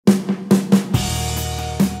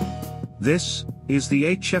This is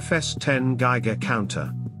the HFS-10 Geiger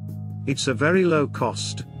counter. It's a very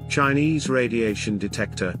low-cost, Chinese radiation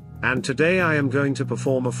detector, and today I am going to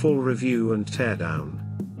perform a full review and teardown.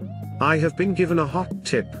 I have been given a hot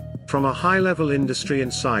tip from a high-level industry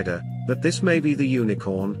insider that this may be the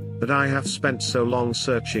unicorn that I have spent so long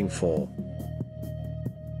searching for.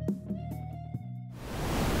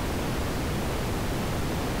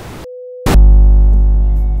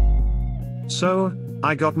 So,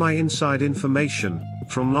 I got my inside information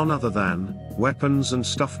from none other than Weapons and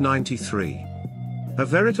Stuff 93. A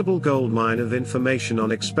veritable goldmine of information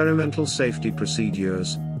on experimental safety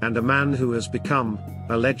procedures, and a man who has become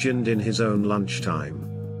a legend in his own lunchtime.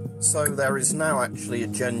 So there is now actually a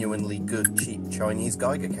genuinely good cheap Chinese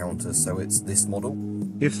Geiger counter, so it's this model.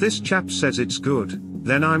 If this chap says it's good,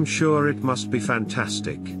 then I'm sure it must be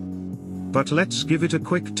fantastic. But let's give it a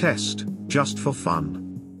quick test, just for fun.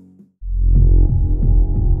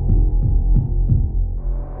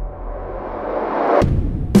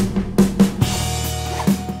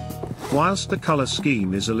 Whilst the color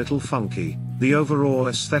scheme is a little funky, the overall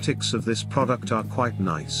aesthetics of this product are quite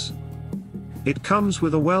nice. It comes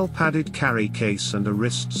with a well-padded carry case and a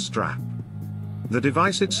wrist strap. The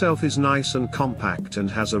device itself is nice and compact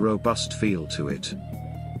and has a robust feel to it.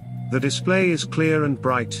 The display is clear and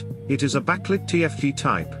bright. It is a backlit TFT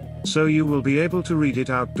type, so you will be able to read it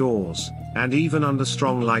outdoors, and even under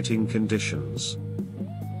strong lighting conditions.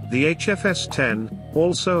 The HFS-10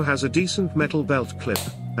 also has a decent metal belt clip,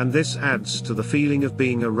 and this adds to the feeling of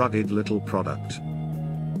being a rugged little product.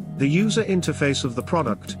 The user interface of the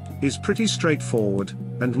product is pretty straightforward,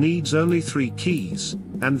 and needs only 3 keys,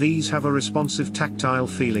 and these have a responsive tactile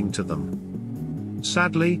feeling to them.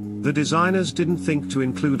 Sadly, the designers didn't think to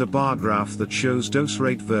include a bar graph that shows dose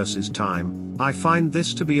rate versus time. I find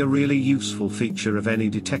this to be a really useful feature of any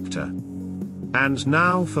detector. And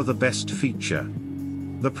now for the best feature.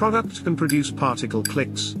 The product can produce particle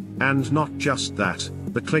clicks, and not just that,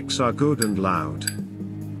 the clicks are good and loud.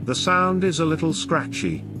 The sound is a little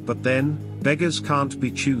scratchy, but then, beggars can't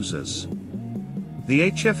be choosers.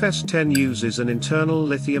 The HFS-10 uses an internal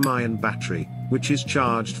lithium-ion battery, which is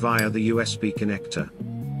charged via the USB connector.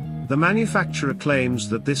 The manufacturer claims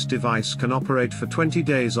that this device can operate for 20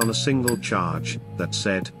 days on a single charge. That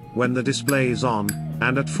said, when the display is on,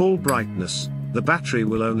 and at full brightness, the battery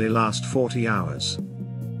will only last 40 hours.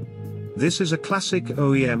 This is a classic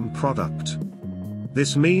OEM product.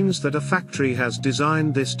 This means that a factory has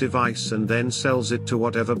designed this device and then sells it to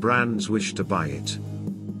whatever brands wish to buy it.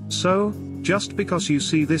 So, just because you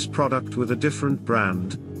see this product with a different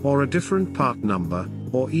brand, or a different part number,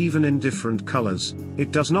 or even in different colors,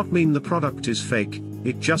 it does not mean the product is fake,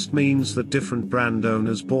 it just means that different brand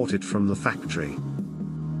owners bought it from the factory.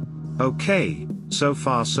 Okay, so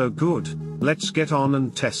far so good, let's get on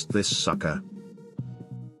and test this sucker.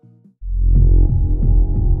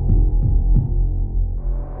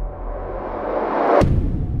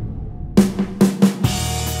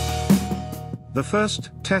 The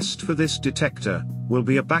first test for this detector will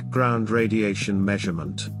be a background radiation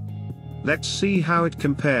measurement. Let's see how it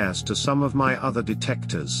compares to some of my other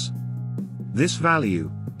detectors. This value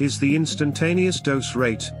is the instantaneous dose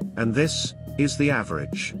rate, and this is the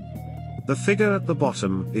average. The figure at the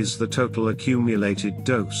bottom is the total accumulated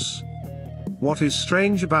dose. What is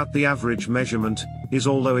strange about the average measurement is,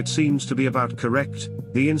 although it seems to be about correct,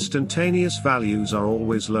 the instantaneous values are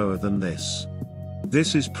always lower than this.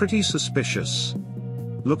 This is pretty suspicious.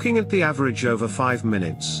 Looking at the average over 5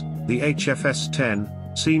 minutes, the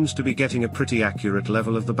HFS-10 seems to be getting a pretty accurate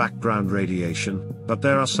level of the background radiation, but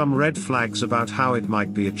there are some red flags about how it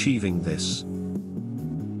might be achieving this.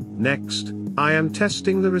 Next, I am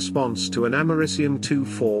testing the response to an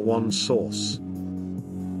americium-241 source.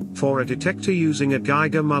 For a detector using a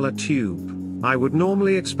Geiger Muller tube, I would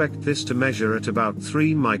normally expect this to measure at about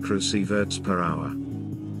 3 microsieverts per hour.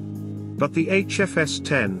 But the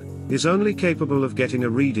HFS-10 is only capable of getting a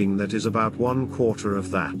reading that is about 1/4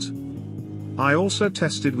 of that. I also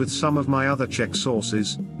tested with some of my other Czech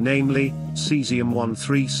sources, namely,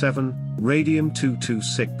 cesium-137,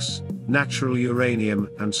 radium-226, natural uranium,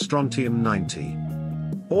 and strontium-90.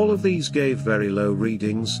 All of these gave very low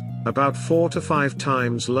readings, about 4 to 5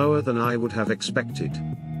 times lower than I would have expected.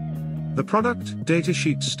 The product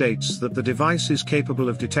datasheet states that the device is capable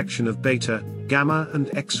of detection of beta, gamma, and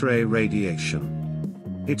X-ray radiation.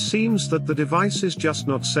 It seems that the device is just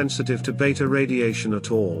not sensitive to beta radiation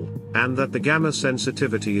at all, and that the gamma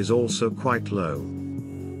sensitivity is also quite low.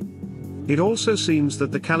 It also seems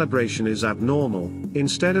that the calibration is abnormal.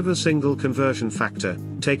 Instead of a single conversion factor,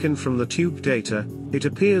 taken from the tube data, It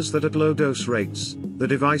appears that at low dose rates, the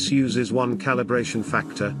device uses one calibration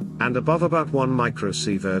factor, and above about 1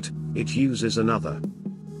 microsievert, it uses another.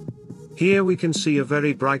 Here we can see a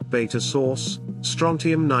very bright beta source,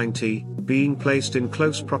 strontium-90, being placed in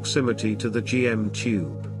close proximity to the GM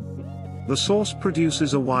tube. The source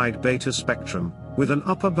produces a wide beta spectrum, with an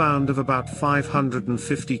upper bound of about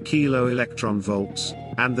 550 kilo-electron-volts,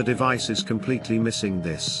 and the device is completely missing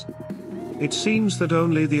this. It seems that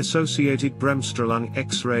only the associated bremsstrahlung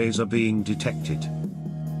X-rays are being detected.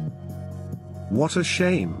 What a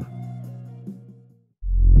shame!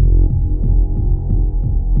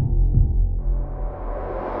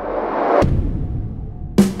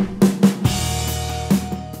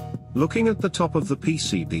 Looking at the top of the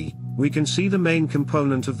PCB, we can see the main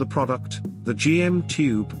component of the product, the GM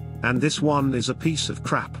tube, and this one is a piece of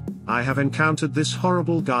crap. I have encountered this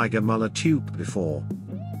horrible Geiger Muller tube before.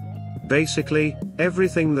 Basically,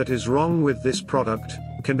 everything that is wrong with this product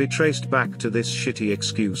can be traced back to this shitty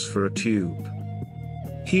excuse for a tube.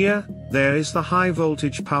 Here, there is the high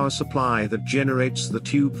voltage power supply that generates the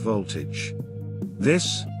tube voltage.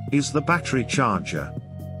 This is the battery charger.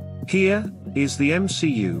 Here is the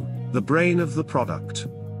MCU, the brain of the product.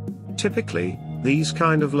 Typically, these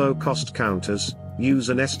kind of low-cost counters use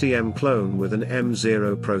an STM clone with an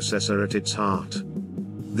M0 processor at its heart.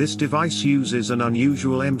 This device uses an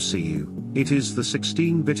unusual MCU. It is the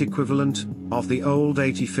 16-bit equivalent of the old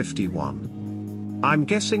 8051. I'm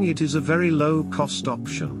guessing it is a very low-cost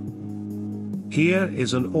option. Here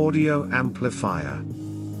is an audio amplifier.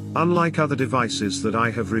 Unlike other devices that I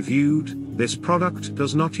have reviewed, this product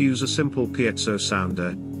does not use a simple piezo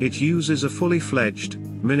sounder, it uses a fully fledged,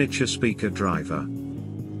 miniature speaker driver.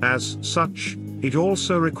 As such, it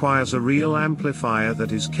also requires a real amplifier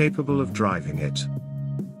that is capable of driving it.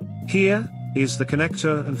 Here is the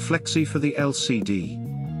connector and flexi for the LCD.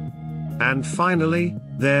 And finally,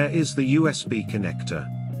 there is the USB connector.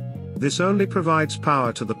 This only provides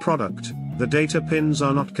power to the product, the data pins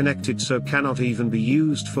are not connected so cannot even be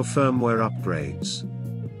used for firmware upgrades.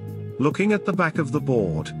 Looking at the back of the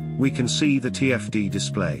board, we can see the TFT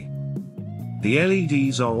display. The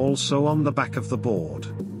LEDs are also on the back of the board.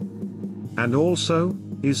 And also,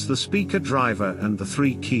 is the speaker driver and the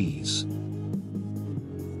 3 keys.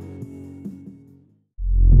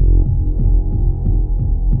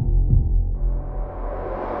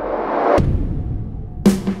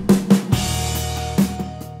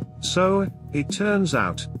 So, it turns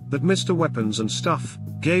out, that Mr. Weapons and Stuff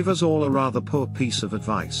gave us all a rather poor piece of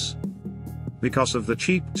advice. Because of the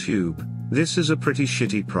cheap tube, this is a pretty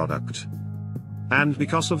shitty product. And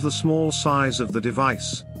because of the small size of the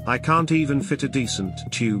device, I can't even fit a decent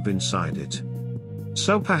tube inside it.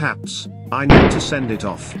 So perhaps, I need to send it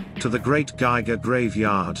off to the Great Geiger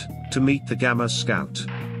Graveyard to meet the Gamma Scout.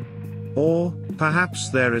 Or, perhaps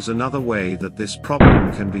there is another way that this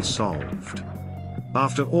problem can be solved.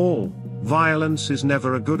 After all, violence is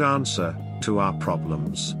never a good answer to our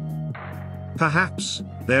problems. Perhaps,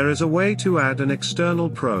 there is a way to add an external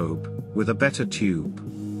probe with a better tube.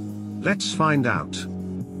 Let's find out.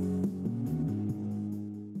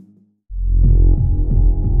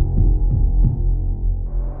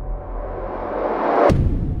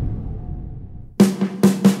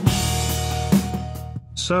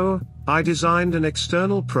 So, I designed an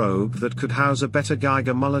external probe that could house a better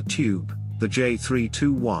Geiger Muller tube, the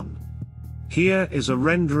J321. Here is a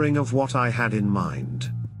rendering of what I had in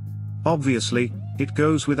mind. Obviously, it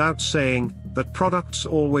goes without saying, that products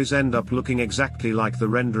always end up looking exactly like the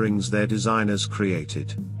renderings their designers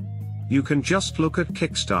created. You can just look at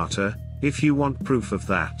Kickstarter, if you want proof of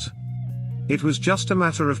that. It was just a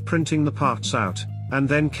matter of printing the parts out, and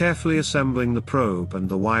then carefully assembling the probe and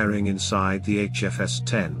the wiring inside the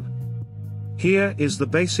HFS-10. Here is the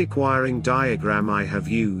basic wiring diagram I have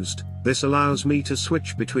used. This allows me to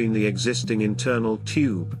switch between the existing internal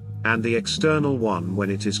tube and the external one when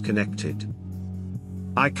it is connected.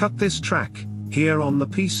 I cut this track here on the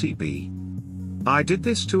PCB. I did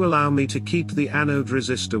this to allow me to keep the anode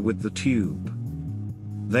resistor with the tube.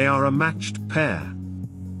 They are a matched pair.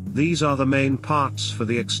 These are the main parts for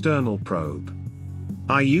the external probe.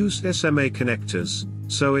 I used SMA connectors,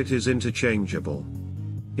 so it is interchangeable.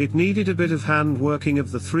 It needed a bit of hand working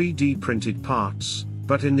of the 3D printed parts,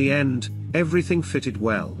 but in the end, everything fitted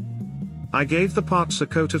well. I gave the parts a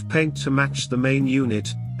coat of paint to match the main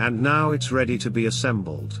unit, and now it's ready to be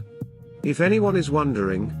assembled. If anyone is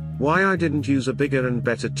wondering why I didn't use a bigger and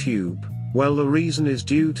better tube, well, the reason is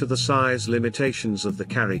due to the size limitations of the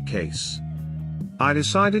carry case. I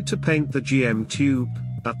decided to paint the GM tube.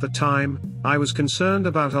 At the time, I was concerned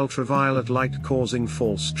about ultraviolet light causing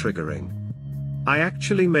false triggering. I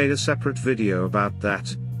actually made a separate video about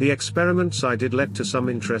that. The experiments I did led to some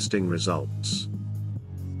interesting results.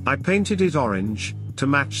 I painted it orange, to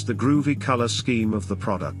match the groovy color scheme of the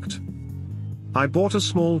product. I bought a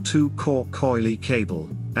small 2-core coily cable,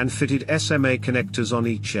 and fitted SMA connectors on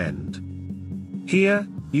each end. Here,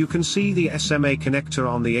 you can see the SMA connector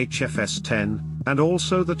on the HFS-10, and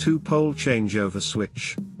also the 2-pole changeover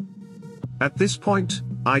switch. At this point,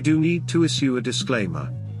 I do need to issue a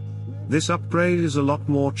disclaimer. This upgrade is a lot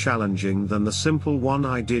more challenging than the simple one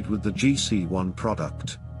I did with the GC1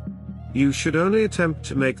 product. You should only attempt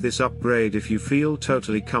to make this upgrade if you feel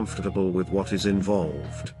totally comfortable with what is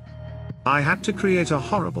involved. I had to create a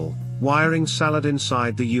horrible wiring salad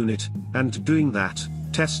inside the unit, and doing that,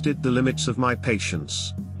 tested the limits of my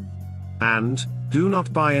patience. And, do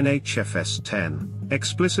not buy an HFS-10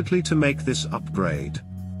 explicitly to make this upgrade.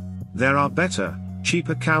 There are better,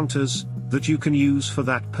 cheaper counters that you can use for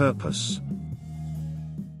that purpose.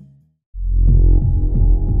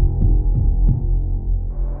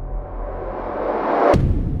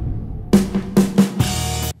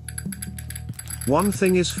 One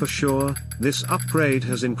thing is for sure, this upgrade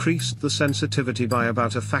has increased the sensitivity by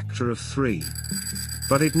about a factor of 3.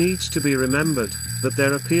 But it needs to be remembered that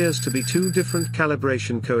there appears to be 2 different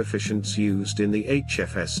calibration coefficients used in the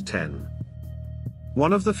HFS-10.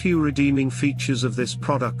 One of the few redeeming features of this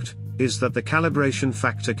product is that the calibration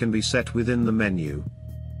factor can be set within the menu.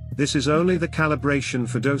 This is only the calibration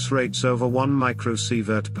for dose rates over 1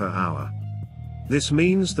 microsievert per hour. This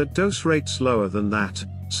means that dose rates lower than that,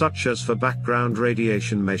 such as for background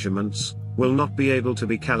radiation measurements, will not be able to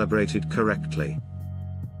be calibrated correctly.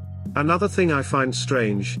 Another thing I find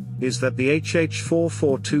strange is that the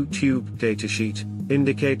HH442 tube datasheet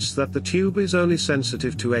indicates that the tube is only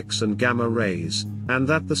sensitive to X and gamma rays, and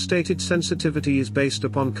that the stated sensitivity is based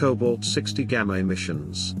upon cobalt-60 gamma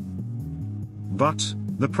emissions. But,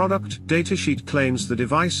 the product datasheet claims the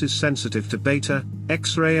device is sensitive to beta,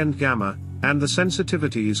 X-ray and gamma, and the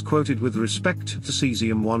sensitivity is quoted with respect to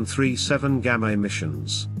cesium-137 gamma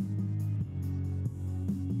emissions.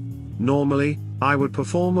 Normally, I would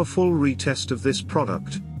perform a full retest of this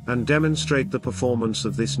product, and demonstrate the performance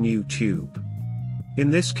of this new tube. In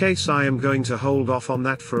this case I am going to hold off on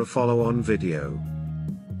that for a follow-on video.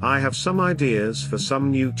 I have some ideas for some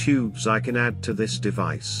new tubes I can add to this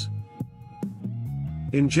device.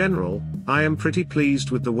 In general, I am pretty pleased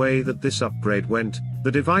with the way that this upgrade went.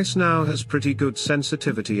 The device now has pretty good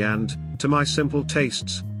sensitivity and, to my simple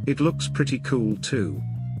tastes, it looks pretty cool too.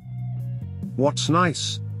 What's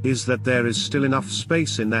nice is that there is still enough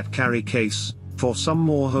space in that carry case for some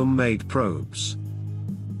more homemade probes.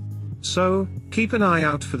 So, keep an eye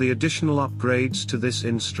out for the additional upgrades to this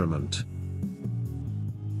instrument.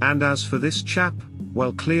 And as for this chap,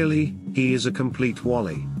 well, clearly, he is a complete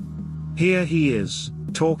wally. Here he is,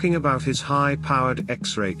 talking about his high-powered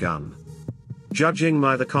X-ray gun. Judging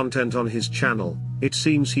by the content on his channel, it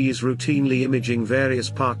seems he is routinely imaging various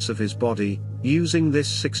parts of his body, using this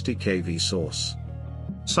 60 kV source.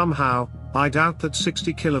 Somehow, I doubt that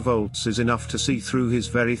 60 kilovolts is enough to see through his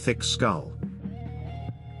very thick skull.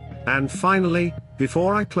 And finally,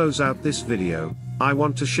 before I close out this video, I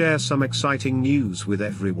want to share some exciting news with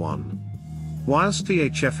everyone. Whilst the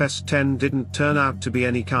HFS-10 didn't turn out to be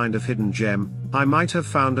any kind of hidden gem, I might have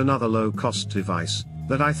found another low-cost device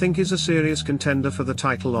that I think is a serious contender for the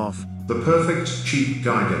title of the perfect cheap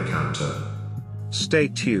Geiger counter. Stay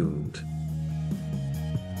tuned.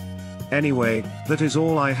 Anyway, that is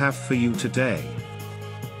all I have for you today.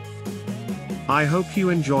 I hope you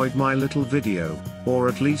enjoyed my little video, or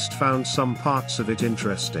at least found some parts of it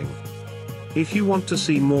interesting. If you want to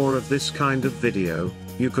see more of this kind of video,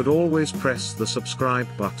 you could always press the subscribe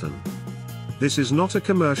button. This is not a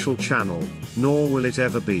commercial channel, nor will it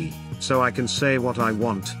ever be, so I can say what I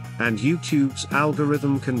want, and YouTube's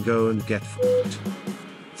algorithm can go and get f***ed.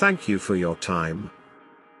 Thank you for your time.